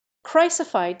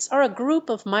Chrysophytes are a group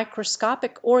of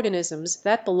microscopic organisms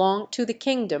that belong to the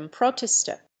kingdom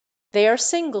Protista. They are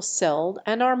single-celled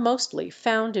and are mostly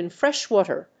found in fresh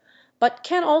water, but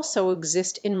can also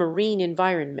exist in marine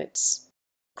environments.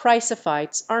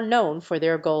 Chrysophytes are known for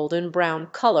their golden brown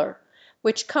color,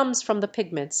 which comes from the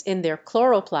pigments in their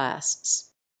chloroplasts.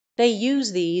 They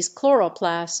use these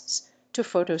chloroplasts to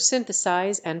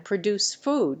photosynthesize and produce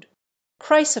food.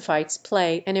 Chrysophytes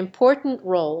play an important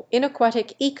role in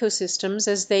aquatic ecosystems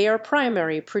as they are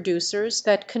primary producers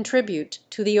that contribute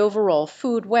to the overall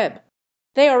food web.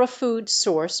 They are a food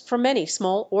source for many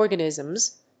small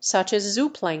organisms, such as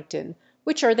zooplankton,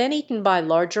 which are then eaten by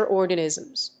larger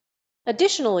organisms.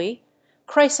 Additionally,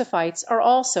 chrysophytes are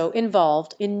also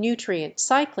involved in nutrient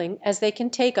cycling as they can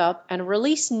take up and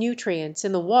release nutrients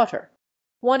in the water.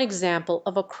 One example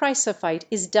of a chrysophyte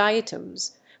is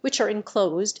diatoms, which are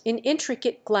enclosed in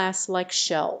intricate glass-like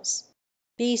shells.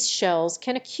 These shells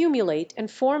can accumulate and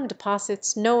form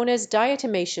deposits known as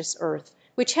diatomaceous earth,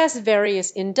 which has various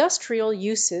industrial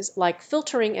uses like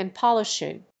filtering and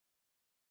polishing.